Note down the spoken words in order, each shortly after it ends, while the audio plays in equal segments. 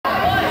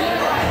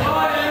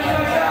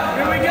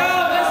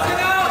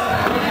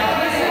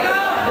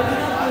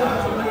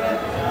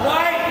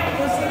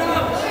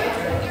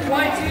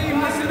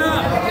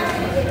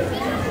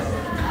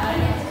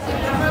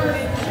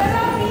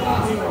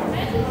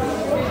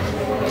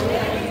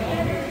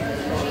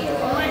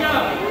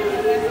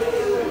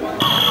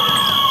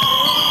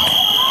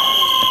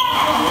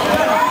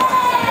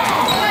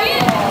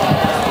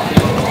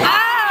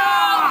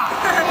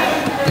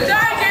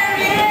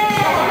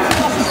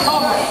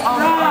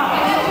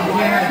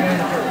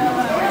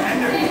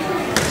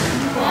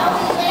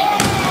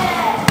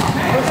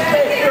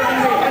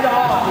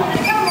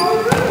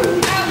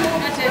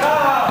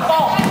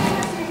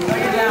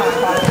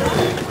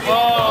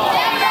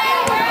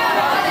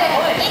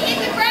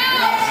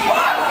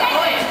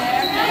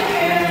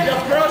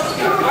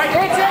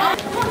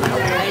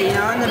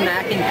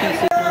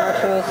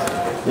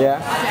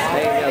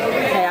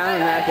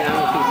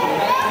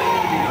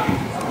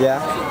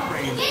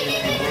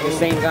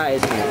same guy,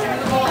 isn't it?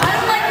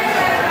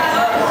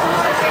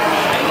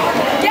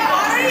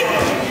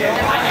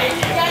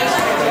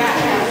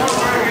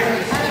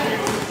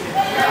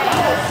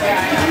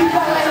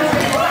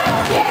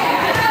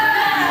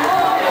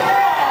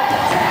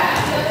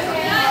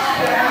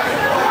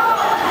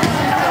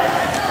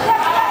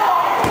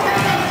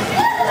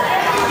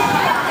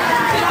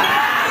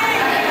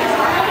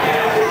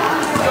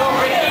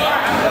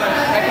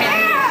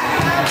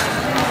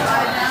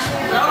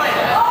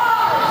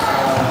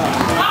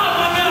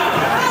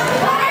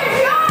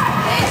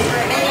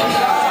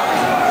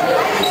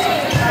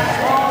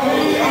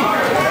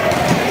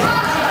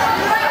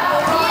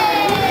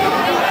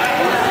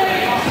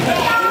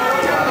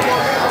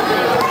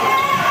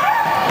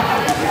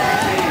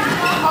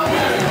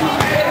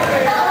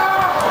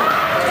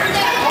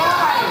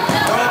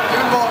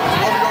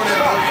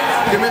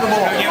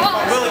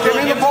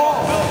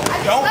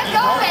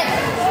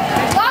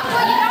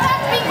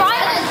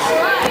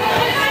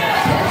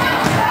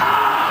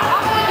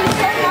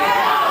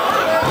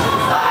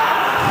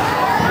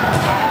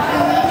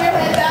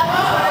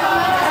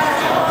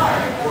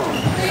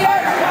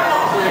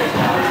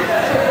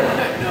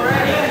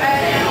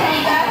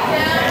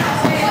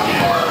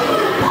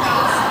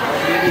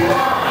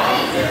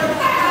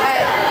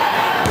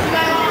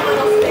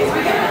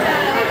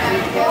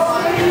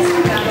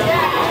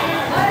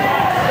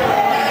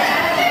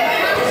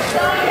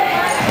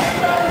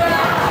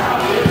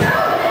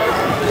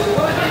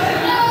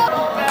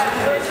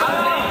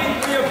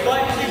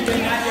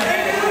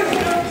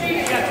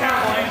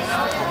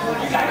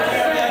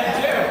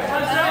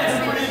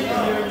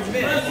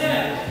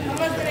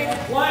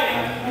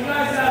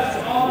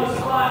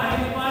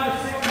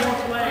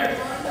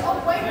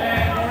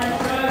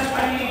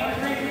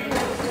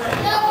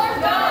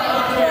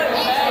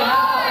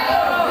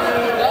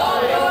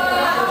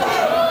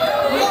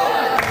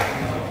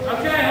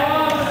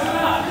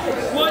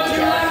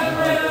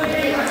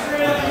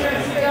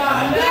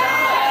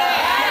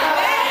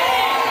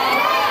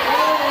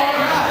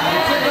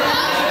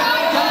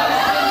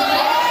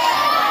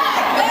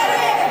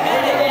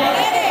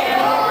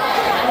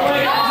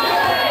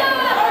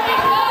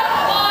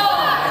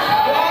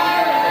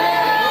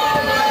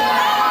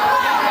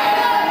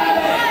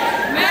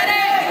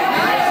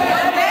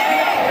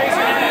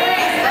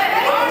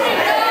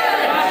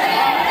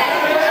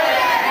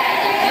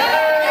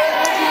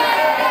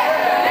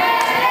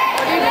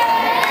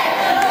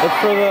 It's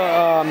for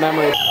the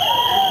memory.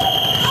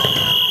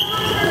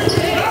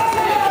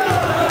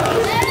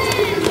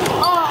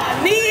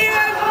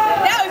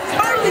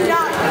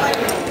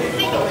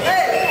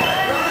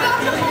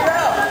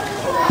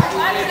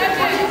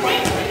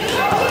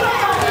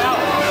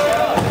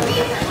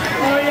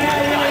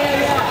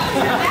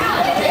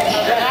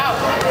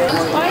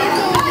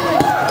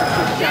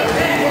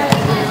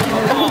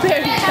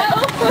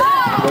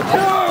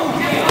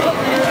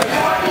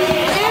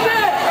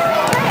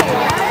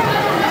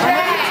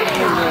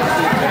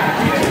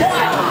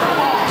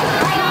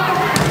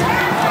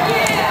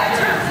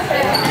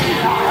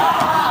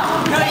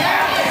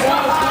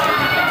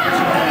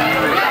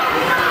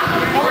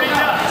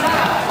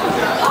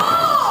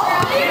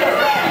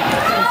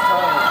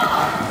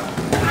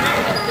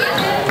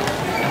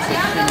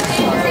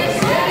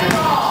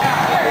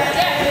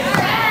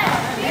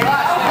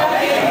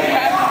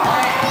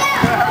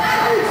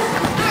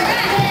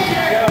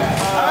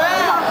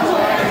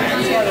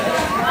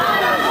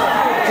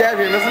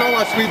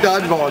 Sweet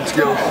dodgeball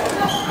skills.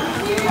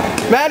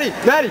 Maddie!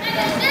 Maddie!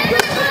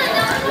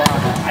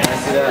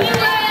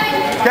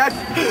 Catch!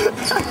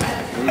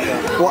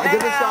 Well, get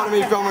this shot of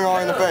me filming all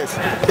in the face.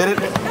 Get it?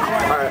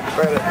 Alright,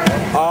 ready.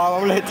 I'm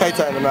gonna hit Tay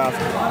in the mouth.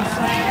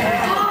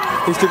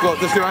 He's too close.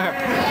 This guy right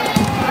here.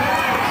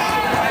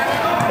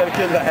 Hit a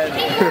kid in the head.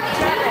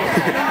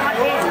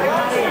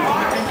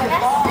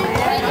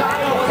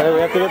 Hey, we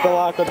have to get the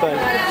locker thing.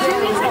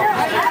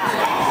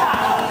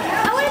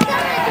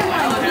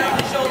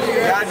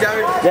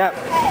 Yep.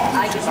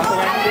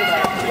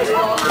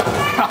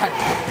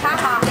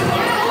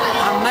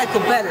 I'm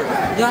Michael Better.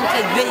 You don't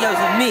take videos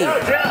of me.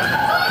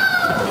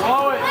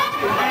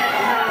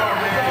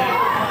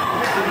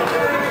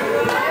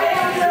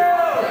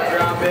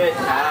 Drop it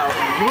out.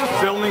 You were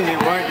filming me,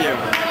 weren't you?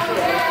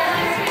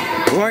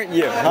 Weren't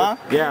you? Huh?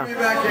 Yeah.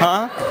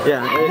 Huh?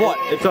 Yeah. What?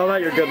 It's all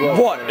about your good luck.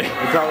 What?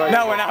 It's all about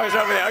No, when I was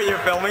over there, you were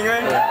filming me?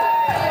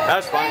 Yeah.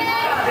 That's fine.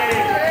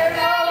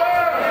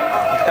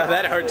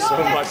 That hurts so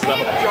much though.